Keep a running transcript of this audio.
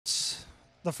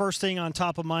the first thing on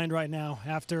top of mind right now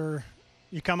after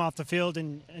you come off the field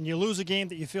and you lose a game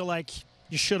that you feel like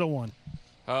you should have won?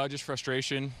 Just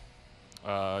frustration,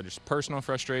 just personal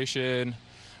frustration,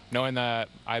 knowing that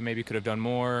I maybe could have done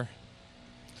more,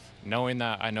 knowing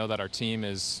that I know that our team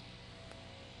is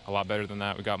a lot better than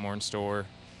that. We got more in store.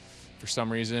 For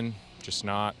some reason, just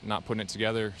not putting it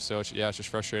together. So, it's just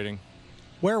frustrating.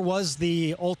 Where was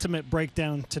the ultimate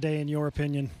breakdown today, in your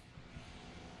opinion?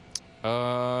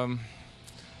 I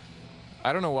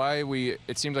don't know why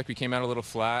it seemed like we came out a little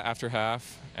flat after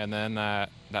half, and then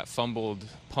that fumbled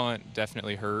punt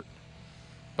definitely hurt.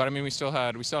 But I mean, we still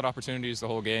had opportunities the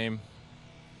whole game.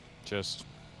 Just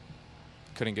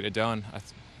couldn't get it done.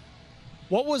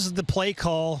 What was the play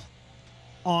call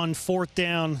on fourth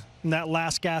down in that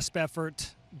last gasp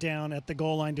effort down at the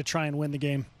goal line to try and win the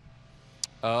game?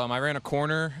 I ran a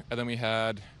corner, and then we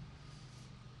had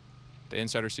the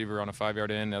inside receiver on a 5-yard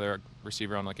in, the other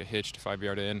receiver on like a hitched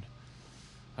 5-yard in.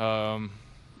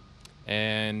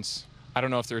 And I don't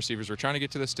know if the receivers were trying to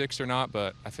get to the sticks or not,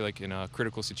 but I feel like in a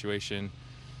critical situation,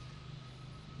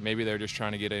 maybe they're just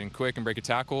trying to get in quick and break a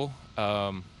tackle.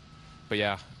 But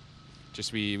yeah,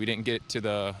 just we didn't get to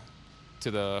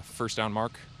the first down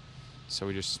mark, so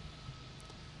we just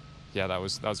that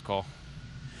was a call.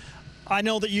 I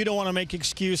know that you don't want to make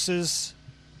excuses.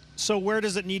 So where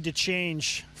does it need to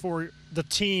change for the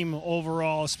team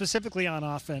overall, specifically on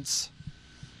offense?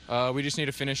 We just need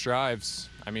to finish drives.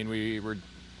 I mean,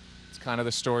 it's kind of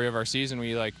the story of our season.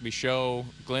 We show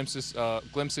glimpses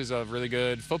of really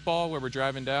good football where we're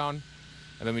driving down,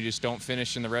 and then we just don't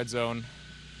finish in the red zone.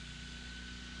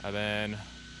 And then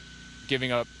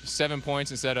giving up 7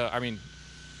 points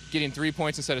getting 3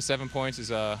 points instead of 7 points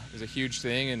is a huge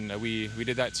thing, and we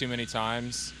did that too many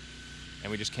times,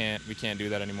 and we can't do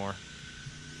that anymore.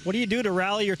 What do you do to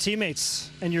rally your teammates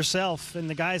and yourself and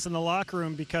the guys in the locker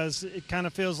room, because it kind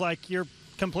of feels like you're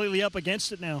completely up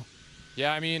against it now?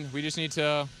 Yeah, I mean, we just need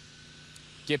to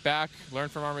get back, learn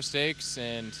from our mistakes,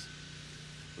 and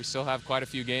we still have quite a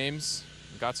few games.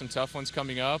 We've got some tough ones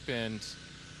coming up, and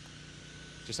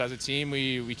just as a team,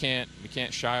 we can't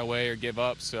shy away or give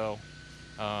up. So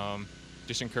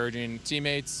just encouraging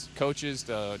teammates, coaches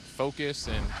to focus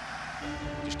and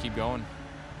just keep going.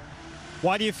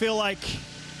 Why do you feel like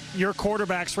your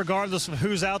quarterbacks, regardless of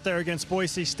who's out there against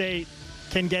Boise State,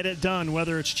 can get it done,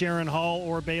 whether it's Jaron Hall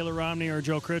or Baylor Romney or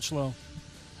Joe Critchlow?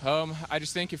 I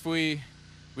just think if we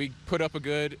put up a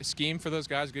good scheme for those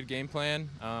guys, good game plan.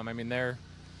 I mean, they're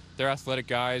athletic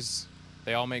guys.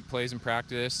 They all make plays in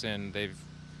practice, and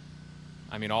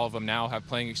all of them now have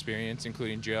playing experience,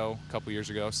 including Joe a couple years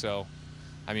ago. So,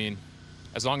 I mean,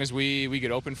 as long as we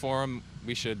get open for them,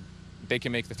 they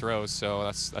can make the throws. So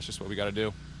that's just what we got to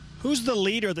do. Who's the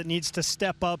leader that needs to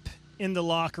step up in the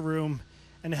locker room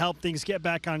and help things get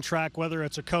back on track, whether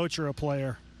it's a coach or a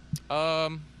player?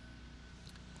 I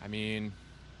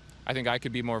think I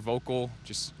could be more vocal.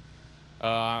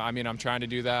 I'm trying to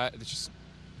do that.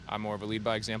 I'm more of a lead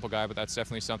by example guy, but that's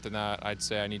definitely something that I'd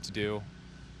say I need to do,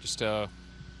 just to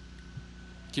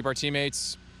keep our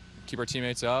teammates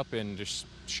up and just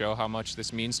show how much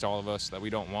this means to all of us, that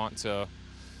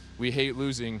we hate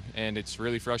losing, and it's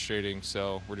really frustrating,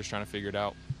 so we're just trying to figure it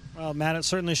out. Well, Matt, it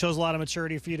certainly shows a lot of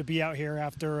maturity for you to be out here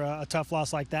after a tough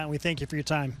loss like that, and we thank you for your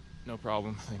time. No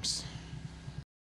problem. Thanks.